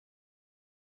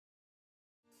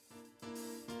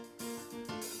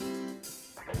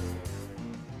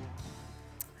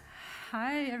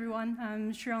hi everyone,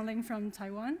 I'm Shu Yang Lin from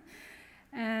Taiwan.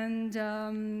 And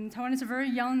Taiwan is a very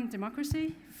young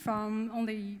democracy from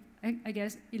only, I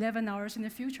guess, 11 hours in the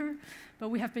future. But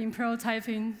we have been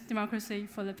prototyping democracy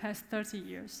for the past 30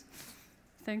 years.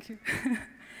 Thank you.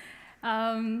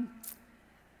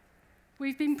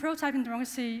 We've been prototyping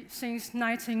democracy since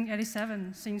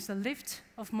 1987, since the lift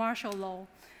of martial law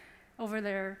over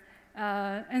there.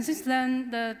 And since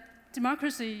then, the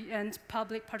democracy and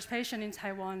public participation in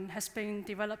Taiwan has been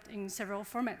developed in several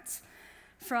formats,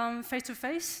 from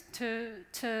face-to-face to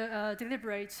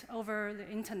deliberate over the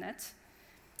internet.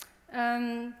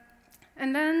 And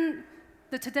then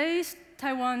today's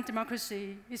Taiwan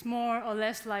democracy is more or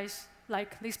less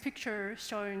like this picture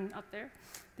showing up there,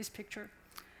 this picture.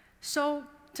 So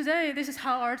today, this is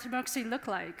how our democracy looks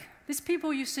like. These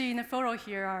people you see in the photo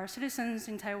here are citizens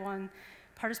in Taiwan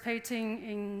participating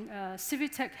in a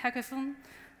civic tech hackathon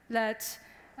that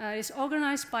is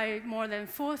organized by more than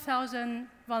 4,000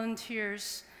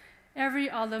 volunteers every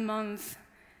other month.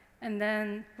 And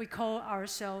then we call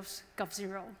ourselves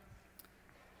GovZero.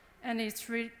 And it's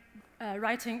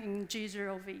writing in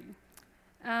G0V.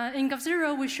 In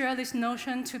GovZero, we share this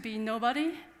notion to be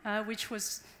nobody, which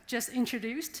was just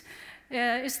introduced.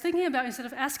 It's thinking about, instead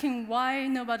of asking why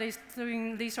nobody's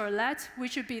doing this or that, we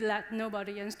should be that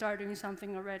nobody and start doing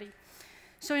something already.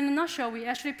 So in a nutshell, we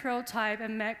actually prototype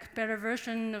and make better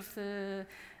version of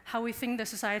how we think the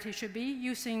society should be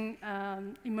using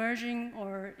emerging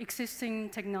or existing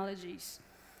technologies.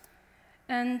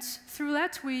 And through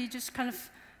that, we just kind of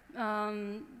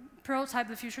prototype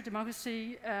the future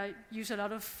democracy, use a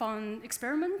lot of fun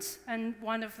experiments. And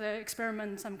one of the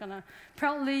experiments I'm going to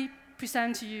proudly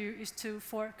present to you is to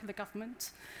fork the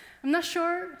government. I'm not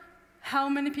sure how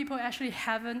many people actually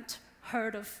haven't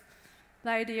heard of the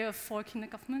idea of forking the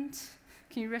government.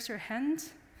 Can you raise your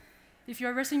hand? If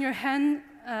you're raising your hand,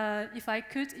 if I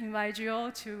could invite you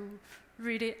all to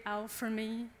read it out for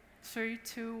me. 3,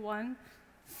 2, 1.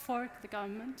 Fork the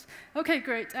government. OK,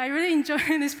 great. I really enjoy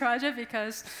this project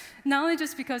because not only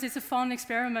just because it's a fun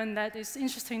experiment that is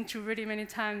interesting to read it many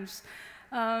times,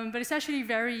 but it's actually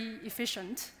very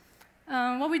efficient.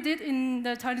 What we did in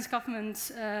the Chinese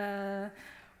government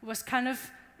was kind of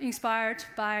inspired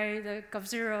by the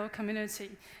GovZero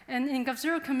community. And in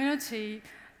GovZero community,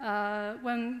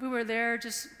 when we were there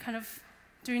just kind of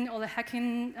doing all the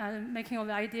hacking, making all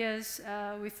the ideas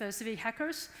with the civic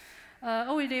hackers,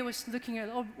 all we did was looking at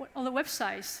all the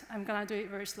websites. I'm going to do it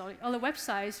very slowly. All the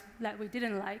websites that we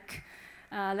didn't like,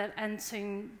 that ends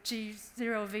in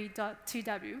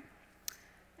G0V.tw.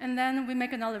 And then we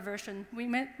make another version. We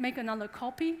make another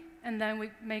copy, and then we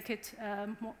make it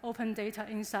more open data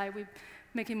inside. We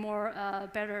make it more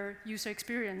better user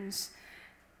experience.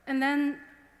 And then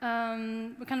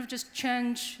we kind of just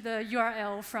change the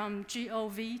URL from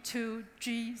GOV to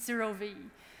G0V.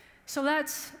 So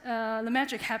that's the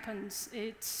magic happens.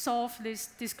 It solves this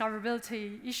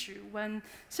discoverability issue. When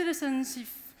citizens,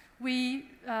 if we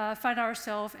find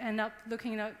ourselves end up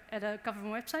looking at a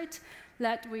government website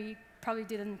that we probably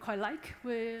didn't quite like,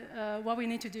 what we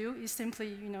need to do is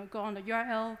simply go on the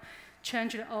URL,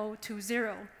 change it all to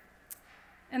 0.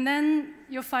 And then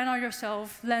you'll find out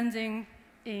yourself landing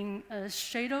in a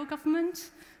shadow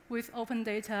government with open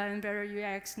data and better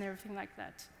UX and everything like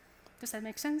that. Does that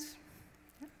make sense?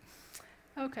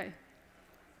 Yeah. OK.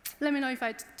 Let me know if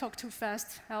I talk too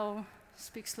fast. I'll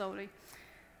speak slowly.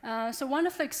 So one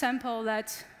of the examples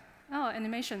that,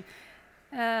 animation,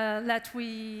 that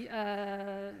we,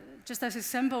 just as an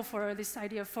example for this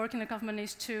idea of forking the government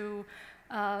is to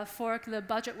fork the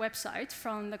budget website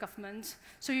from the government.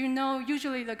 So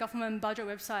usually the government budget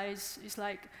website is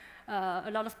like a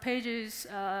lot of pages,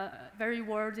 very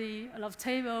wordy, a lot of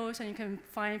tables, and you can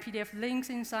find PDF links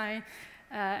inside.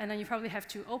 And then you probably have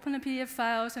to open the PDF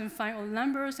files and find all the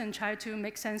numbers and try to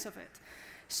make sense of it.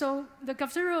 So the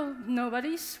GovZero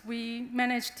nobodies, we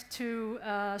managed to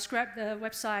scrap the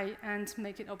website and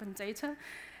make it open data.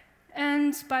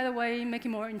 And by the way, make it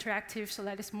more interactive so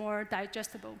that it's more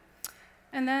digestible.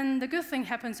 And then the good thing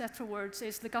happens afterwards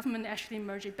is the government actually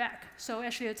merged it back. So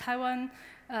actually the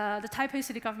Taipei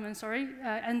city government,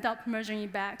 end up merging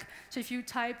it back. So if you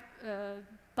type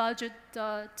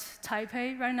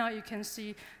budget.taipei, right now you can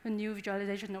see the new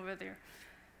visualization over there.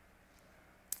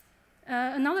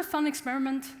 Another fun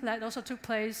experiment that also took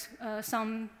place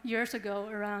some years ago,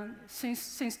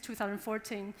 since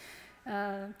 2014,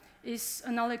 is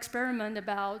another experiment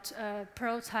about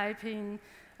prototyping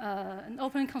an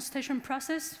open consultation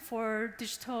process for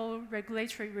digital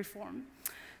regulatory reform.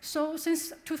 So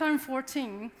since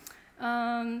 2014,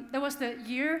 there was the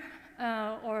year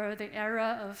or the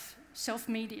era of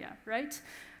self-media, right?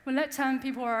 When that time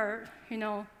people are,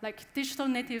 like digital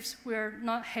natives, we're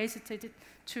not hesitated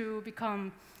to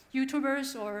become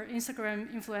YouTubers or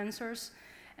Instagram influencers,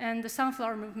 and the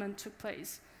Sunflower Movement took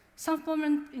place. Sunflower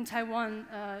Movement in Taiwan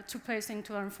took place in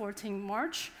 2014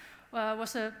 March,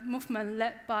 was a movement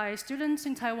led by students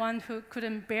in Taiwan who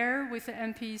couldn't bear with the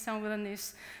MP's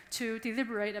unwillingness to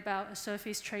deliberate about a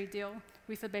surface trade deal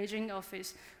with the Beijing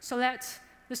office. So that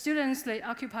the students, they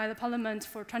occupied the parliament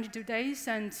for 22 days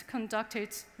and conducted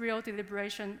real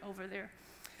deliberation over there.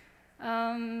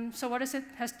 So what does it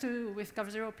has to do with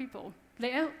GovZero people?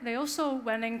 They also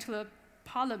went into the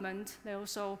parliament. They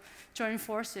also joined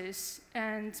forces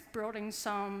and brought in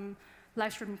some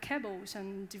live stream cables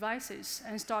and devices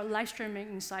and start live streaming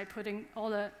inside, putting all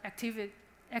the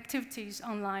activities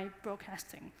online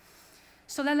broadcasting.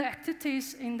 So that the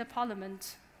activities in the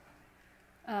parliament,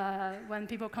 when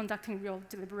people conducting real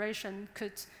deliberation,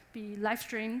 could be live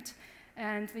streamed,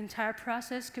 and the entire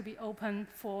process could be open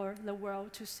for the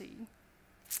world to see.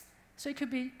 So it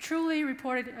could be truly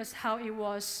reported as how it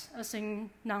was, as in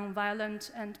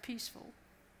non-violent and peaceful.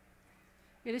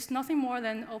 It is nothing more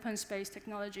than open space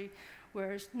technology,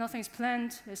 where nothing's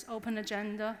planned, there's open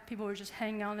agenda, people are just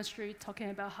hanging out on the street talking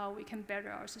about how we can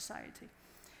better our society.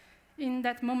 In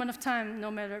that moment of time, no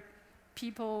matter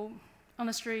people on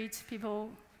the street, people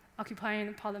occupying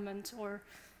the parliament, or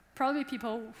probably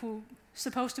people who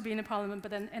supposed to be in the parliament but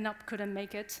then end up couldn't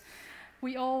make it,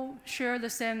 we all share the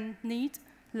same need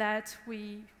that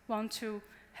we want to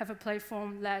have a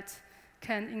platform that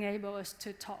can enable us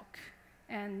to talk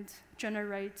and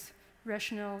generate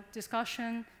rational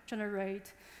discussion,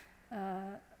 generate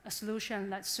a solution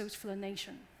that suits for the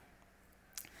nation.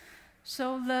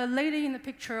 So the lady in the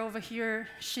picture over here,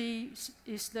 she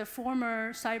is the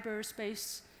former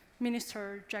cyberspace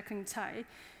minister, Jacqueline Tsai.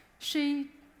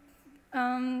 She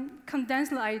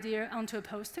condensed the idea onto a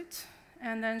post-it,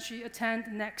 and then she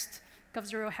attended the next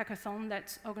GovZero hackathon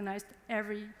that's organized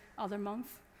every other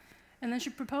month. And then she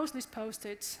proposed this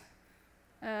post-it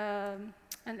and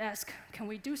asked, can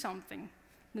we do something?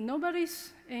 The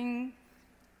nobodies in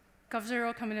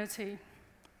GovZero community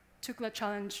took the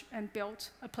challenge and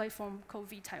built a platform called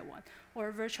vTaiwan,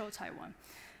 or Virtual Taiwan.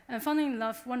 And funny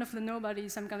enough, one of the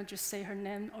nobodies, I'm going to just say her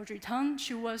name, Audrey Tang,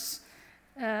 she was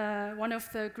one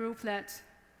of the group that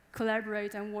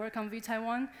collaborate and work on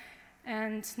vTaiwan,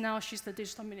 and now she's the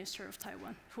digital minister of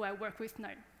Taiwan, who I work with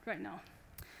right now.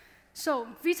 So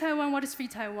vTaiwan, what is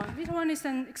vTaiwan? vTaiwan is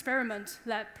an experiment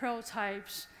that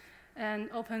prototypes an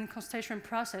open consultation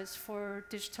process for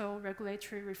digital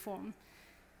regulatory reform.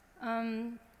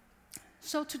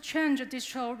 So to change a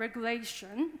digital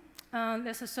regulation,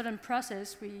 there's a certain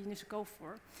process we need to go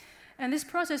for. And this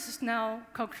process is now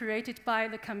co-created by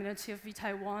the community of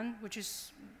vTaiwan, which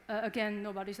is, again,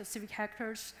 nobodies, are civic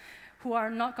hackers, who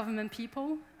are not government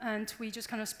people, and we just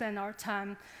kind of spend our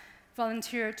time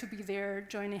volunteer to be there,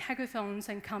 joining hackathons,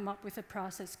 and come up with a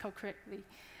process co-creatively.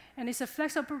 And it's a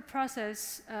flexible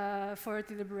process for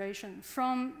deliberation,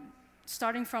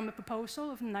 starting from a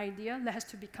proposal of an idea that has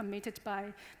to be committed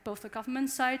by both the government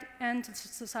side and the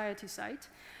society side.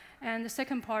 And the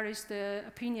second part is the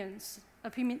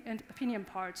opinion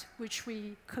part, which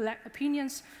we collect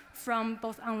opinions from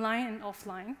both online and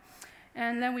offline.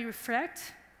 And then we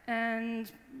reflect,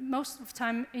 and most of the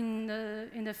time in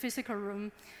the physical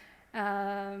room,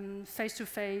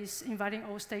 face-to-face, inviting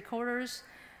all stakeholders.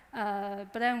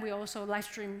 But then we also live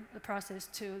stream the process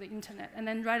to the internet, and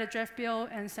then write a draft bill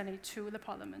and send it to the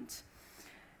parliament.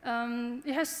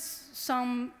 It has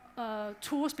some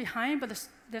tools behind, but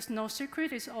there's no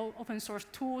secret. It's all open source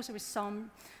tools with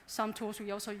some tools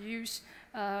we also use,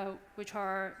 which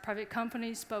are private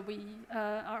companies, but we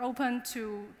are open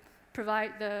to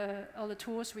provide all the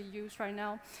tools we use right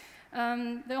now.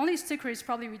 The only secret is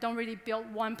probably we don't really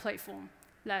build one platform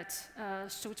that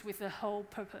suits with the whole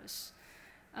purpose.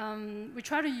 We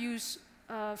try to use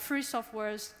free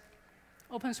softwares,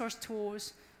 open source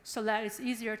tools, so that it's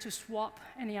easier to swap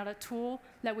any other tool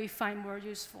that we find more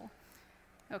useful.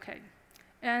 Okay,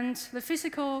 and the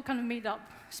physical kind of meetup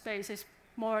space is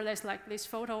more or less like this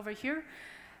photo over here,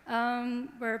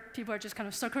 where people are just kind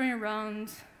of circling around.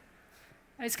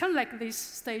 It's kind of like this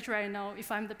stage right now,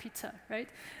 if I'm the pizza, right?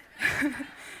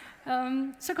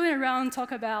 Circling around,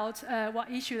 talk about what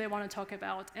issue they want to talk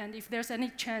about, and if there's any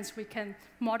chance we can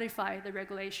modify the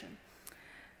regulation.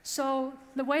 So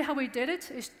the way how we did it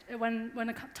is when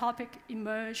a topic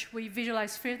emerged, we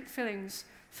visualize feelings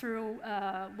through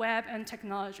web and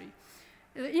technology.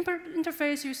 The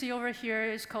interface you see over here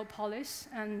is called pol.is,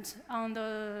 and on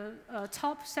the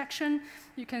top section,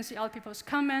 you can see other people's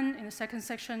comment. In the second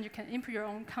section, you can input your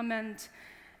own comment.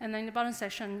 And then in the bottom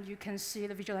section, you can see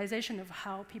the visualization of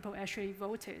how people actually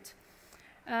voted.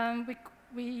 In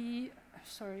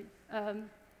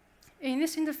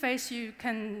this interface, you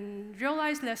can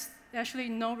realize there's actually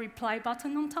no reply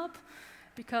button on top,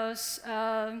 because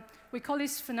we call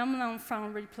this phenomenon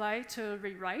from reply to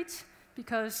rewrite,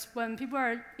 because when people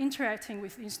are interacting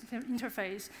with the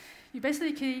interface, you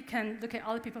basically can look at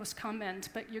other people's comments,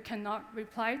 but you cannot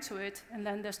reply to it, and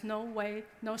then there's no way,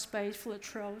 no space for the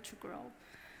troll to grow.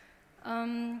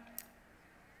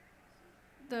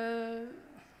 The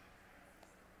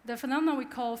phenomenon we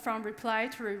call from reply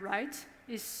to rewrite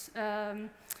is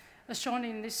shown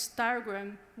in this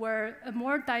diagram, where a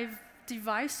more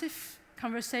divisive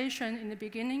conversation in the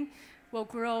beginning will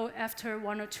grow after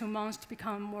 1 or 2 months to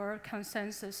become more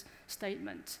consensus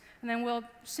statements. And then we'll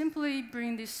simply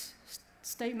bring these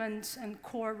statements and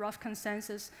core rough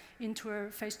consensus into a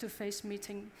face-to-face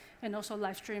meeting and also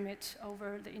live stream it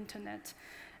over the internet,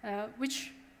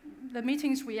 which the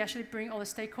meetings, we actually bring all the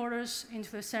stakeholders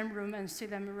into the same room and sit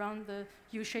them around the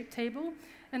U-shaped table.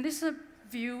 And this is a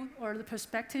view or the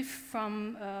perspective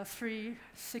from a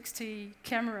 360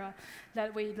 camera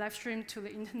that we live stream to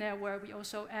the internet, where we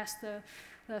also ask the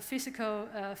physical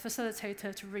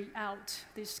facilitator to read out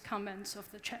these comments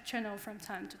of the chat channel from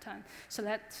time to time, so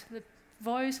that the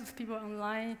voice of people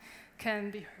online can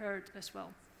be heard as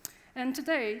well. And to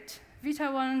date,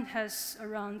 Taiwan has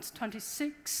around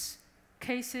 26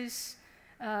 cases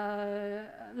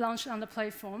launched on the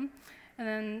platform, and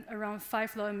then around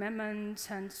 5 law amendments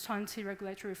and 20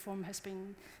 regulatory reform has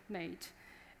been made.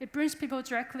 It brings people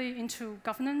directly into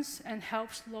governance and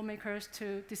helps lawmakers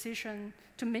to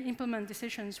implement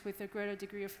decisions with a greater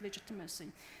degree of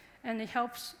legitimacy. And it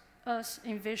helps us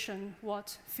envision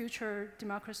what future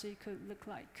democracy could look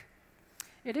like.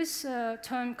 It is a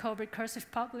term called recursive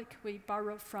public we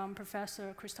borrowed from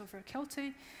Professor Christopher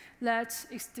Kelty, that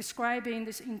is describing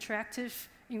this interactive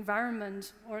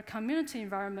environment or community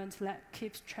environment that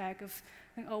keeps track of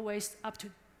and always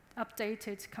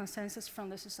updated consensus from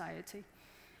the society.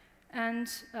 And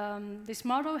this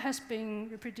model has been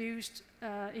reproduced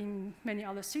in many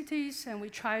other cities, and we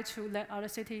try to let other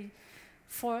cities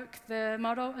fork the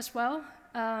model as well.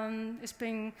 It's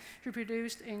been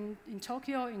reproduced in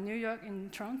Tokyo, in New York, in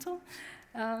Toronto.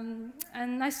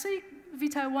 And I think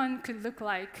Taiwan could look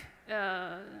like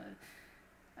a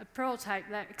prototype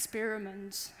that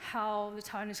experiments how the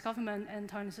Taiwanese government and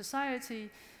Taiwanese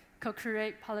society could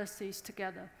create policies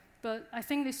together. But I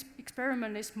think this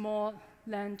experiment is more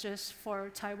than just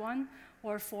for Taiwan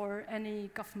or for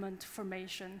any government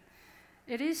formation.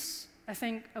 It is, I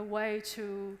think, a way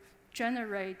to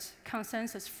generate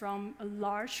consensus from a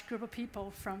large group of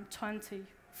people, from 20,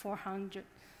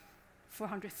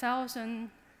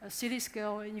 400,000, a city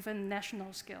scale, and even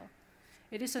national scale.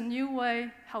 It is a new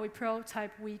way how we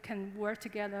prototype we can work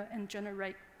together and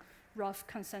generate rough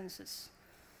consensus.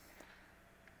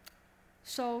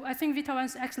 So I think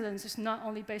Taiwan's excellence is not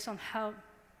only based on how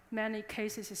many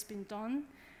cases it's been done,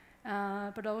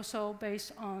 but also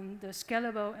based on the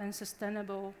scalable and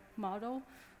sustainable model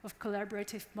of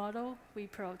collaborative model we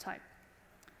prototype.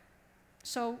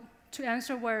 So to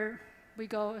answer where we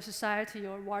go as society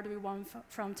or what do we want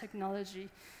from technology,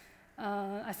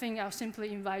 I think I'll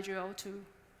simply invite you all to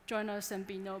join us and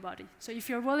be nobody. So if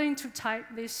you're willing to type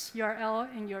this URL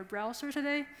in your browser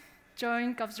today,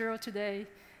 join GovZero today,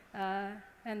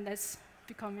 and let's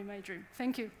become my dream.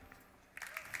 Thank you.